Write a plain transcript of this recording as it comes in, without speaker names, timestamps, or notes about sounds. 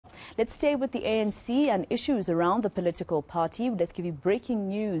Let's stay with the ANC and issues around the political party. Let's give you breaking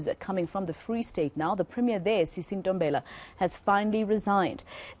news coming from the Free State now. The Premier there, Sisi Ntombela, has finally resigned.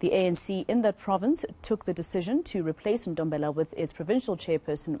 The ANC in that province took the decision to replace Ntombela with its provincial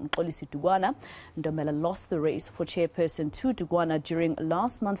chairperson, Mxolisi Dukwana. Ntombela lost the race for chairperson to Dukwana during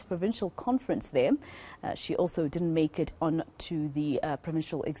last month's provincial conference there. She also didn't make it on to the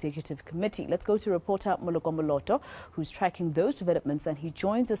provincial executive committee. Let's go to reporter Moloko Moloto, who's tracking those developments, and he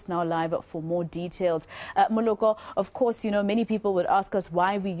joins us now live for more details. Moloko, of course, many people would ask us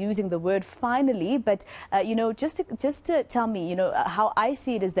why we're using the word finally, but, just to tell me, how I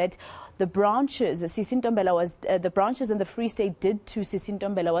see it is that the branches, Sisi Ntombela was, the branches in the Free State did to Sisi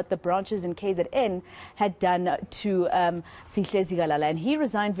Ntombela what the branches in KZN had done to Sihlezi Galala, and he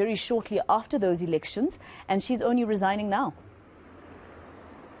resigned very shortly after those elections, and she's only resigning now.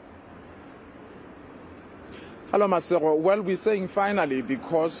 Hello, Masero. Well, we're saying finally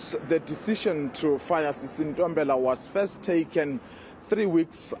because the decision to fire Sisi Ntombela was first taken 3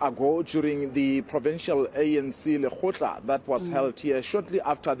 weeks ago during the provincial ANC Lekgotla that was held here shortly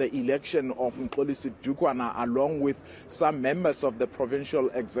after the election of Mxolisi Dukwana, along with some members of the provincial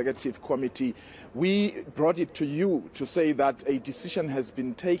executive committee. We brought it to you to say that a decision has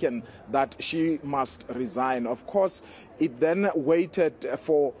been taken that she must resign. Of course, it then waited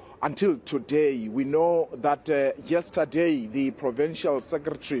until today. We know that yesterday the provincial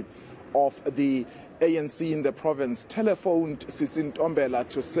secretary of the ANC in the province telephoned Sisi Ntombela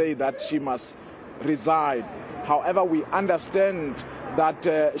to say that she must resign. However, we understand that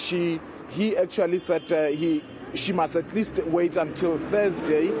he actually said she must at least wait until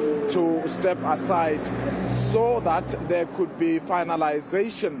Thursday to step aside so that there could be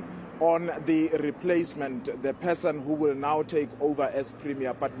finalization on the replacement, the person who will now take over as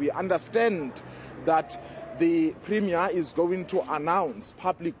Premier. But we understand that the Premier is going to announce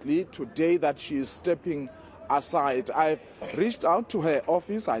publicly today that she is stepping aside. I've reached out to her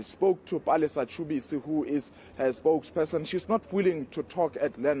office. I spoke to Palesa Chubisi, who is her spokesperson. She's not willing to talk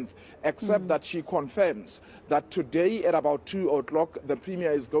at length, except that she confirms that today at about 2 o'clock, the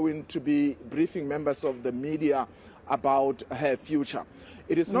Premier is going to be briefing members of the media about her future.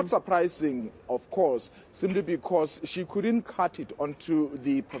 It is not surprising, of course, simply because she couldn't cut it onto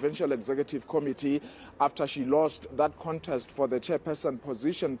the provincial executive committee after she lost that contest for the chairperson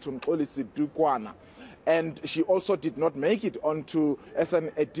position to Mxolisi Dukwana. And she also did not make it onto as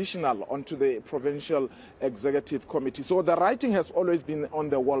an additional onto the provincial executive committee. So the writing has always been on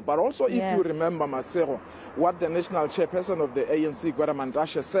the wall. But also, if you remember, Masero, what the national chairperson of the ANC, Gwada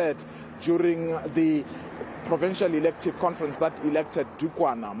Mandasha, said during the provincial elective conference that elected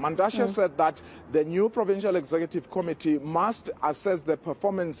Dukwana. Mandasha said that the new provincial executive committee must assess the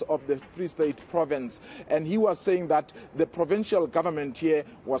performance of the Free State province, and he was saying that the provincial government here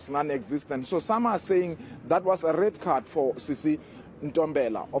was non-existent. So some are saying that was a red card for Sisi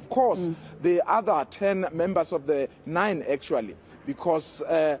Ntombela. Of course, the other 10 members of the 9 actually, because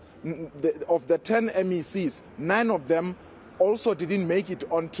of the 10 MECs, 9 of them also didn't make it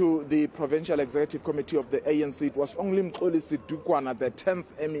onto the provincial executive committee of the ANC. It was only Mxolisi Dukwana, the 10th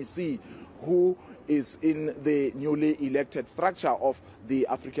MEC, who is in the newly elected structure of the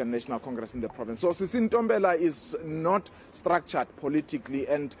African National Congress in the province. So Sisi Ntombela is not structured politically,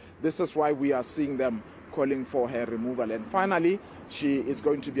 and this is why we are seeing them calling for her removal. And finally, she is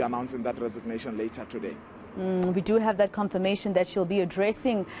going to be announcing that resignation later today. We do have that confirmation that she'll be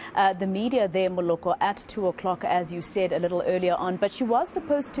addressing the media there, Moloko, at 2 o'clock, as you said a little earlier on. But she was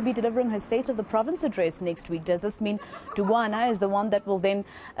supposed to be delivering her State of the Province address next week. Does this mean Dukwana is the one that will then,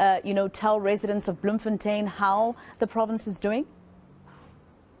 tell residents of Bloemfontein how the province is doing?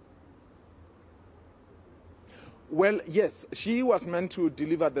 Well, yes, she was meant to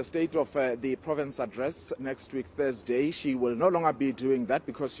deliver the State of the Province address next week, Thursday. She will no longer be doing that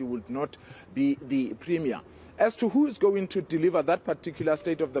because she would not be the Premier. As to who is going to deliver that particular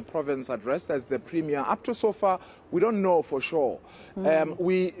State of the Province address as the Premier, up to so far, we don't know for sure.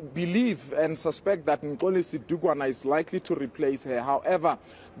 We believe and suspect that Mxolisi Dukwana is likely to replace her. However,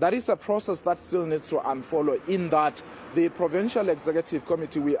 that is a process that still needs to unfold, in that the Provincial Executive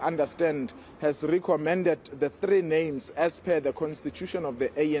Committee, we understand, has recommended the 3 names as per the constitution of the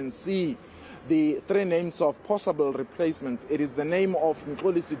ANC. The 3 names of possible replacements. It is the name of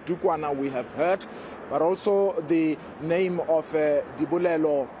Mxolisi Dukwana we have heard, but also the name of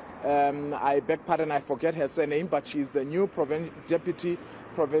Dibulelo. I beg pardon, I forget her surname, but she's the new deputy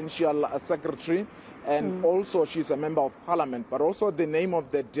provincial secretary, and also she's a member of parliament. But also the name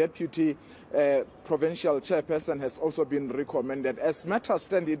of the deputy provincial chairperson has also been recommended. As matters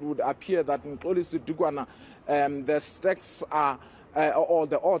stand, it would appear that Mxolisi Dukwana, the stakes are or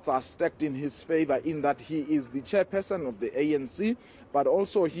the odds are stacked in his favor in that he is the chairperson of the ANC, but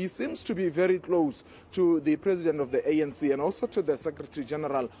also he seems to be very close to the president of the ANC and also to the Secretary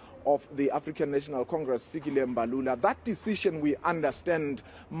General of the African National Congress, Fikile Mbalula. That decision, we understand,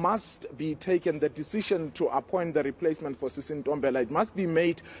 must be taken, the decision to appoint the replacement for Sisi Ntombela. It must be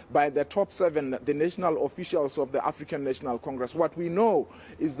made by the top 7, the national officials of the African National Congress. What we know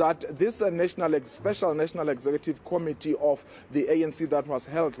is that this special National Executive Committee of the ANC that was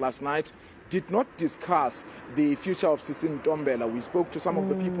held last night did not discuss the future of Sisi Ntombela. We spoke to some of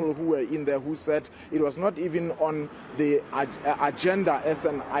the people who were in there who said it was not even on the agenda as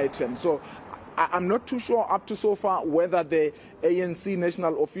an item. So I'm not too sure up to so far whether the ANC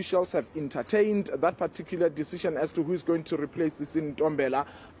national officials have entertained that particular decision as to who is going to replace Sisi Ntombela.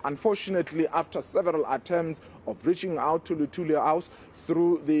 Unfortunately, after several attempts of reaching out to Luthuli House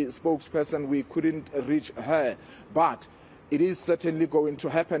through the spokesperson, we couldn't reach her. But it is certainly going to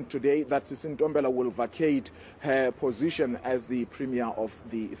happen today that Sisi Ntombela will vacate her position as the Premier of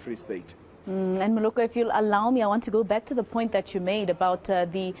the Free State. And Moloko, if you'll allow me, I want to go back to the point that you made about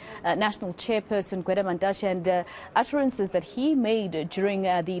the national chairperson, Gwede Mantashe, and the utterances that he made during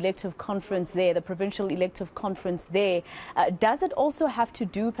the elective conference there, the provincial elective conference there. Does it also have to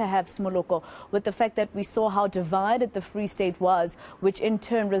do, perhaps, Moloko, with the fact that we saw how divided the Free State was, which in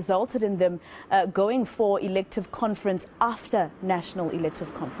turn resulted in them going for elective conference after national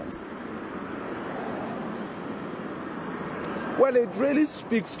elective conference? Well, it really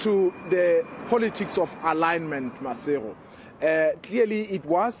speaks to the politics of alignment, Masero. Clearly, it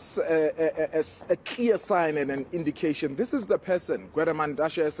was a clear sign and an indication. This is the person, Gwede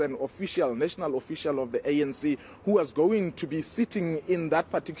Mantashe, as an official, national official of the ANC, who was going to be sitting in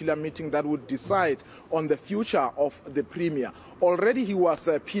that particular meeting that would decide on the future of the Premier. Already he was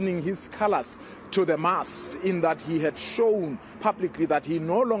pinning his colors to the mast in that he had shown publicly that he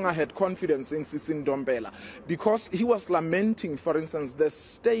no longer had confidence in Sisi Ntombela, because he was lamenting, for instance, the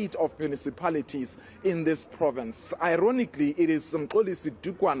state of municipalities in this province. Ironically, it is Mxolisi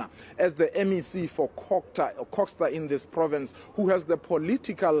Dukwana, as the MEC for Koksta in this province, who has the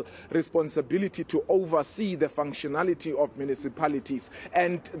political responsibility to oversee the functionality of municipalities.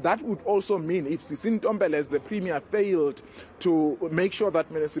 And that would also mean if Sisi Ntombela, as the Premier, failed to make sure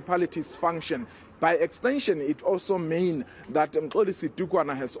that municipalities function, by extension, it also means that Mxolisi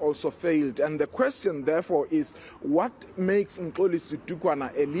Dukwana has also failed. And the question, therefore, is what makes Mxolisi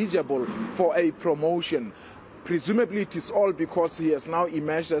Dukwana eligible for a promotion? Presumably, it is all because he has now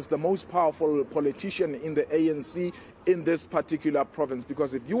emerged as the most powerful politician in the ANC in this particular province.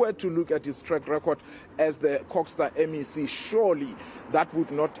 Because if you were to look at his track record as the Koksta MEC, surely that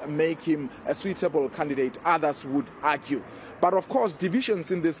would not make him a suitable candidate, others would argue. But of course, divisions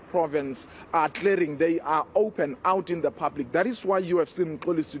in this province are clearing. They are open out in the public. That is why you have seen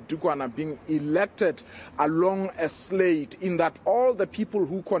Mxolisi Dukwana being elected along a slate, in that all the people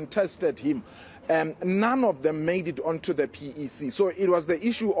who contested him, none of them made it onto the PEC. So it was the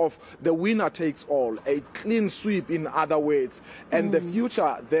issue of the winner takes all, a clean sweep, in other words. And the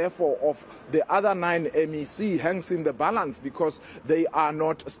future, therefore, of the other 9 MEC hangs in the balance because they are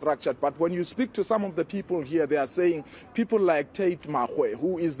not structured. But when you speak to some of the people here, they are saying people like Tate Mahwe,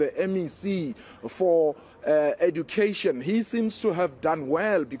 who is the MEC for education, he seems to have done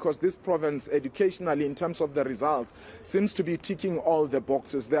well because this province, educationally, in terms of the results, seems to be ticking all the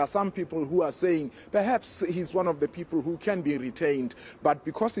boxes. There are some people who are saying perhaps he's one of the people who can be retained, but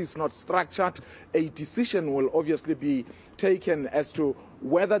because he's not structured, a decision will obviously be taken as to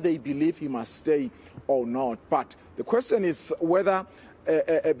whether they believe he must stay or not. But the question is whether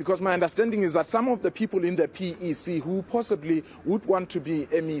because my understanding is that some of the people in the PEC who possibly would want to be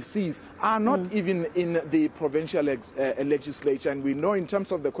MECs are not even in the provincial legislature. And we know in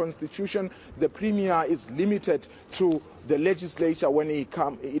terms of the constitution, the Premier is limited to the legislature when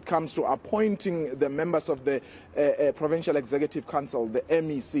it comes to appointing the members of the Provincial Executive Council, the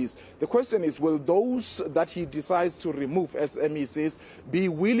MECs. The question is, will those that he decides to remove as MECs be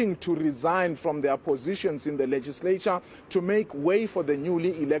willing to resign from their positions in the legislature to make way for the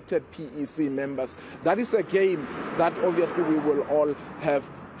newly elected PEC members? That is a game that obviously we will all have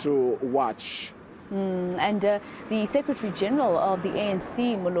to watch. And the Secretary General of the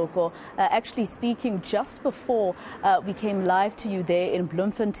ANC, Moloko, actually speaking just before we came live to you there in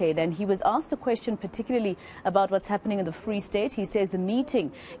Bloemfontein, and he was asked a question particularly about what's happening in the Free State. He says the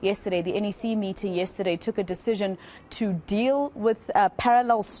meeting yesterday, the NEC meeting yesterday, took a decision to deal with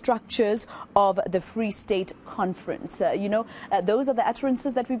parallel structures of the Free State Conference. Those are the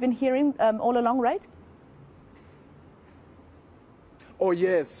utterances that we've been hearing all along, right? Oh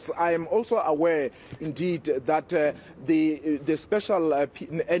yes, I am also aware indeed that the special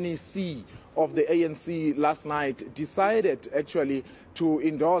NEC of the ANC last night decided actually to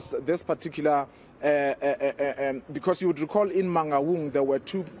endorse this particular because you would recall in Mangaung there were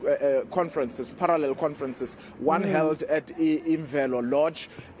two conferences, parallel conferences, one held at Imvelo Lodge.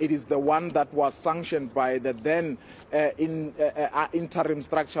 It is the one that was sanctioned by the then interim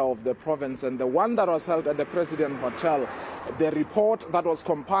structure of the province, and the one that was held at the President Hotel. The report that was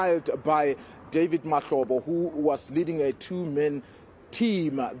compiled by David Mahlobo, who was leading a two-man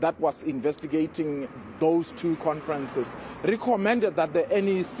team that was investigating those two conferences, recommended that the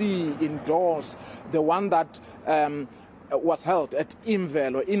NEC endorse the one that was held at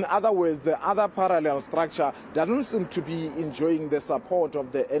Imvelo. In other words, the other parallel structure doesn't seem to be enjoying the support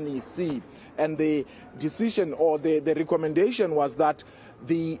of the NEC. And the decision or the recommendation was that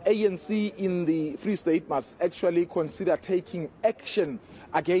the ANC in the Free State must actually consider taking action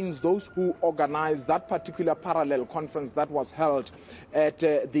against those who organized that particular parallel conference that was held at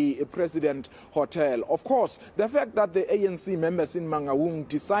the President Hotel. Of course, the fact that the ANC members in Mangaung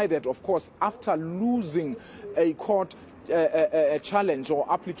decided, of course, after losing a court a challenge or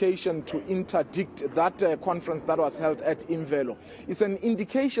application to interdict that conference that was held at Imvelo, it's an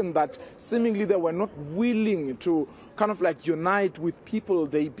indication that seemingly they were not willing to kind of like unite with people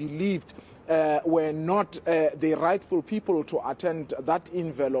they believed were not the rightful people to attend that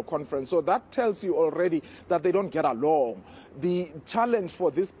Imvelo conference. So that tells you already that they don't get along. The challenge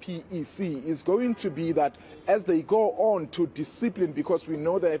for this PEC is going to be that as they go on to discipline, because we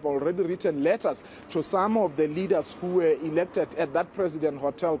know they have already written letters to some of the leaders who were elected at that President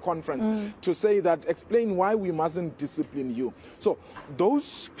Hotel conference to say that, explain why we mustn't discipline you. So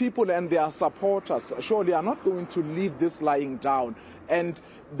those people and their supporters surely are not going to leave this lying down. And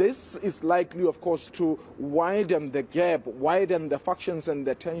this is likely, of course, to widen the gap, widen the factions and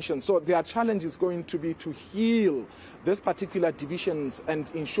the tensions. So their challenge is going to be to heal these particular divisions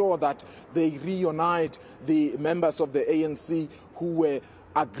and ensure that they reunite the members of the ANC who were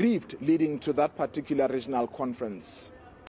aggrieved leading to that particular regional conference.